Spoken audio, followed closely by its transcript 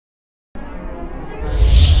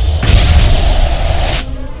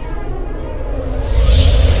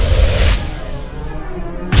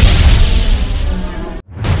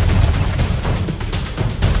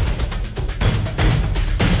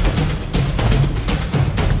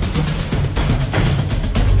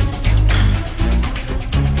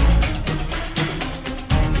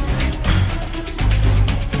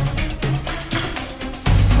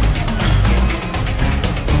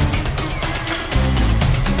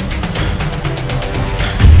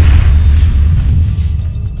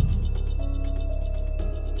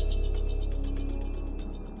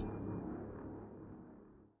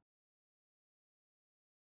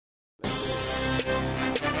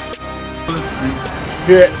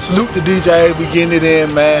Here, salute the DJ. We getting it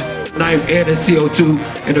in, man. Knife and the CO2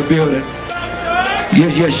 in the building.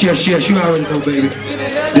 Yes, you already know, baby.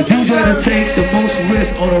 The DJ that takes the most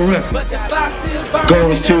risks on a record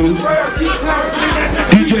goes to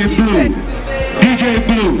DJ Blue. DJ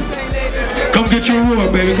Blue. Come get your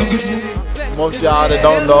award, baby. Come get your award. Most of y'all that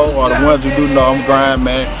don't know, or the ones who do know, I'm grind,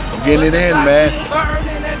 man. I'm getting it in, man.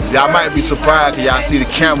 Y'all might be surprised because y'all see the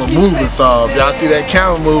camera moving some. Y'all see that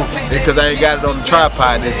camera move because I ain't got it on the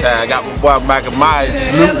tripod this time. I got my boy Michael Myers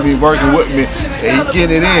saluting me, working with me, and he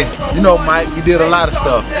getting it in. You know, Mike, we did a lot of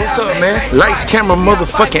stuff. What's up, man? Lights, camera,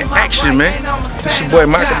 motherfucking action, man. This your boy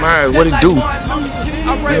Michael Myers. What it do?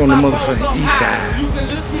 We on the motherfucking east side.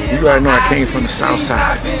 You already know I came from the south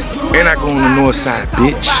side. And I go on the north side,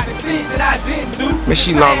 bitch. Make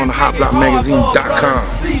sure you log on to hotblockmagazine.com.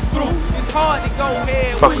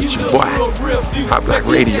 Fuck with your boy, Hot Block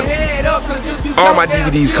Radio. All my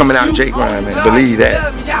DVDs coming out, Jay Grind, man. Believe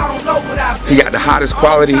that. He got the hottest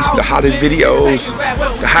quality, the hottest videos,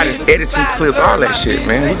 the hottest editing clips, all that shit,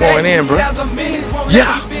 man. We going in, bro.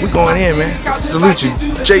 Yeah, we going in, man. Salute you,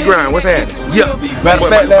 Jay Grind. What's happening? Yeah. Matter of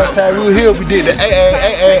fact, last time we were here, we did the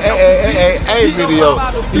AAAAAAA video.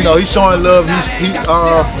 You know, he's showing love.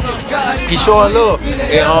 He's showing love,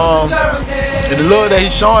 and the love that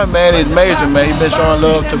he's showing, man, is major, man. He's been showing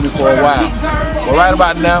love to me for a while. But right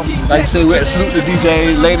about now, like you said, we salute the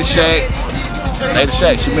DJ, Lady Shack. Lady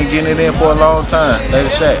Shack, she been getting it in for a long time. Lady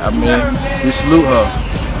Shack, I mean, we salute her.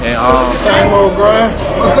 And same old grind.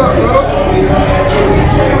 What's up, bro?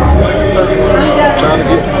 Trying to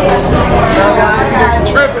get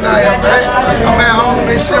tripping out here, man. I'm at home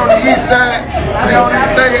and shit on the east side. They don't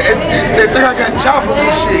even think I got choppers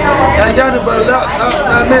and shit. I ain't got it but a laptop.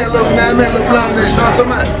 Now man, little blunt, you know what I'm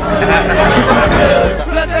talking about?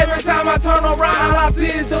 Plus every time I turn around, all I see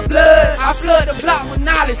is the blood. I flood the block with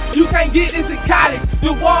knowledge. You can't get this in college.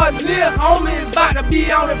 The war's live, homie is about to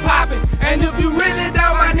be on and popping. And if you really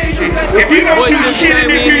down my niggas, boy, shit, shame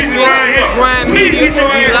we in this bitch. Grind Media,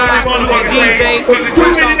 we live from the DJs,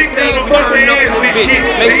 fresh off the stage, we turning up in this bitch.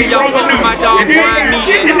 Make sure y'all fuck with my dog, Grind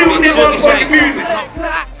Media, in this bitch, Sugar Shake.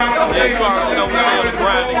 Yeah, you already know we stay on the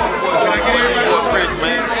grind, nigga. Boy, try to get you up fresh,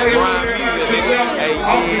 man. Grind Media, nigga. Hey,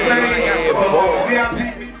 yeah, boy.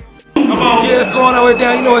 Yeah, it's going all the way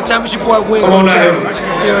down. You know what time it's your boy Wingo.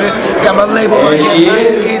 Got my label right here.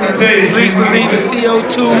 In it. Please believe in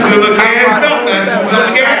CO2.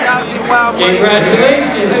 Y'all see Wild Money.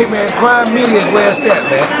 Hey man, Grind Media is where it's at,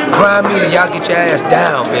 man. Grind Media, y'all get your ass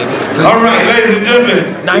down, baby. Alright, ladies and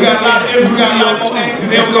gentlemen. Now you're in it. CO2.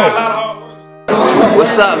 Let's go.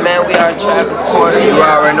 What's up, man? We are Travis Porter. You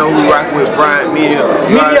already know we rockin' with Brian Media.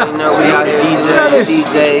 You already know we out here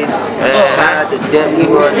DJs. Man, shout out to them. He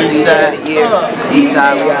won the DJ of the year. East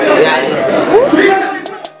side, we out here.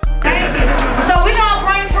 So we gonna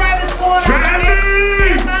bring Travis Porter.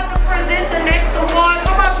 He's about to present the next award.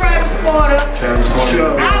 Come on, Travis Porter.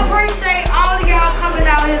 I appreciate all of y'all coming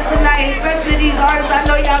out here tonight, especially these artists. I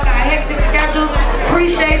know y'all got hectic schedules.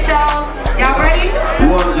 Appreciate y'all. Y'all ready? We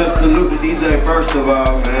want to just salute the DJ first of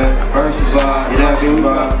all, man. First of all, you know what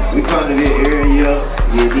I mean? We come to this area,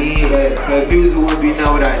 you need, cause music wouldn't be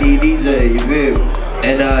known without these DJs, you feel?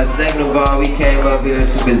 And second of all, we came up here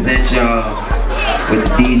to present y'all with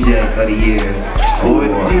the DJ of the year. Who is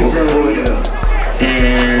the DJ?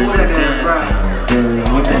 And what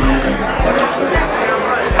the hell?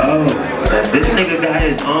 Oh, this nigga got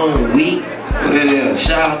his own week. What it is?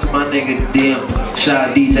 Shout out to my nigga Dim. Shout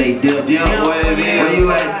out DJ Dim. Dim, what it is? Where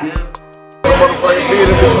you at, Dim? Motherfucking beat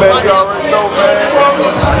in this, man. You already know, man.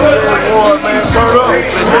 Turn up.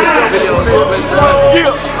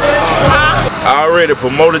 Yeah. Already,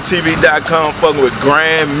 PromoterTV.com fucking with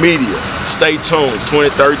Grand Media. Stay tuned,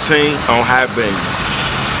 2013 on High Bang.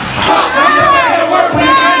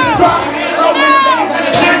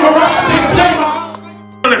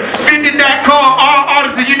 All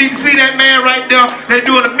artists, you need to see that man right there. They're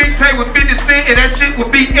doing a mixtape with 50 Cent, and that shit will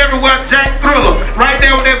be everywhere. Jack Thriller, right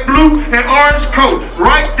there with that blue and orange coat,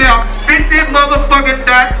 right there.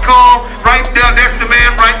 50motherfucking.com, right there. That's the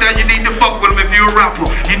man right there. You need to fuck with him if you're a rapper.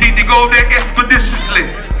 You need to go there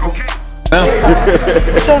expeditiously. Okay.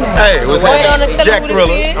 Hey, what's happening? Jack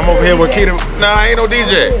Thriller. I'm over here with Keita. Nah, I ain't no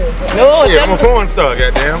DJ. No, shit, I'm a porn star,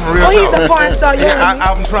 goddamn. Real talk. He's a porn star. Yeah,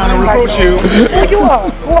 I'm trying to recruit you. Who you are?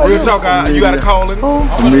 Real talk, you gotta call him.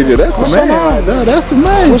 Media, that's the man right there. That's the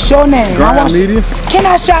man. What's your name? Grind Media. Can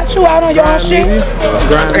I shout you out on your own shit?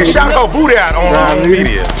 Hey, shout out Booty out on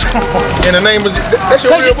Media. In the name of, that's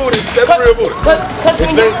your real booty. That's real booty. Cause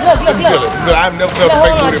when you, look. I've never felt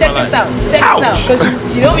fake booty in my life. Check this out. Cause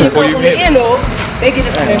you know when you come from the end, They get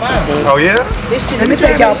it from their mom. Oh yeah? Let me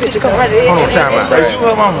take y'all a picture. Come on. Hold on, time out. Is you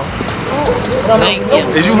her mama?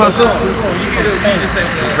 Is you her sister?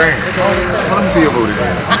 Man, let me see your booty.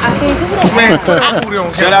 Man, put that booty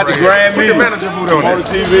on camera. Shout out to Grand Media. Put the manager booty on the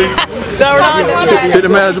TV. Get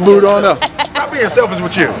the manager booty on up. Stop being selfish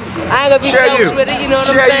with you. I ain't gonna be selfish with it, you know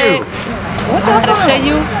what I'm saying? Share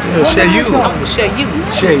you? Yeah, share you. I'm gonna share you.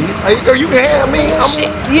 Share you. Hey, you can have me.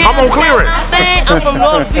 I'm on clearance. I'm saying? I'm from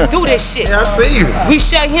North. We do this shit. Yeah, I see you. We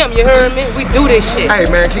share him, you heard me? We do this shit. Hey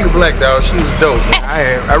man, keep it black, dog. She was dope.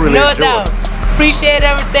 I really enjoyed it. Appreciate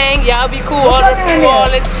everything. Y'all be cool. All the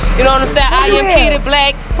regardless. You know what I'm saying? I am Kitty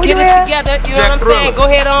Black. Get it together. You know what I'm saying?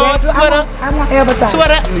 Go ahead on Twitter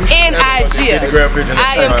and IG.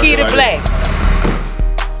 I am Kitty Black.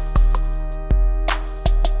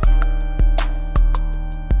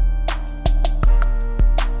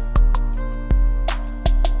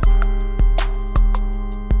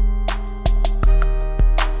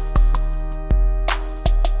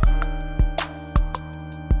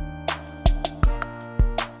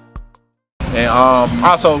 And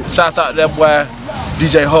also, shouts out to that boy,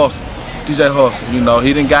 DJ Hustle. DJ Hustle, you know,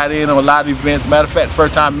 he done got in on a lot of events. Matter of fact, the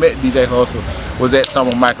first time I met DJ Hustle was at some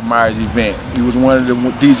of Michael Myers' event. He was one of the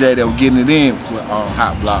DJs that were getting it in with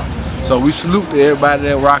Hot Block. So we salute to everybody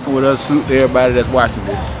that's rocking with us, salute to everybody that's watching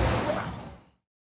this.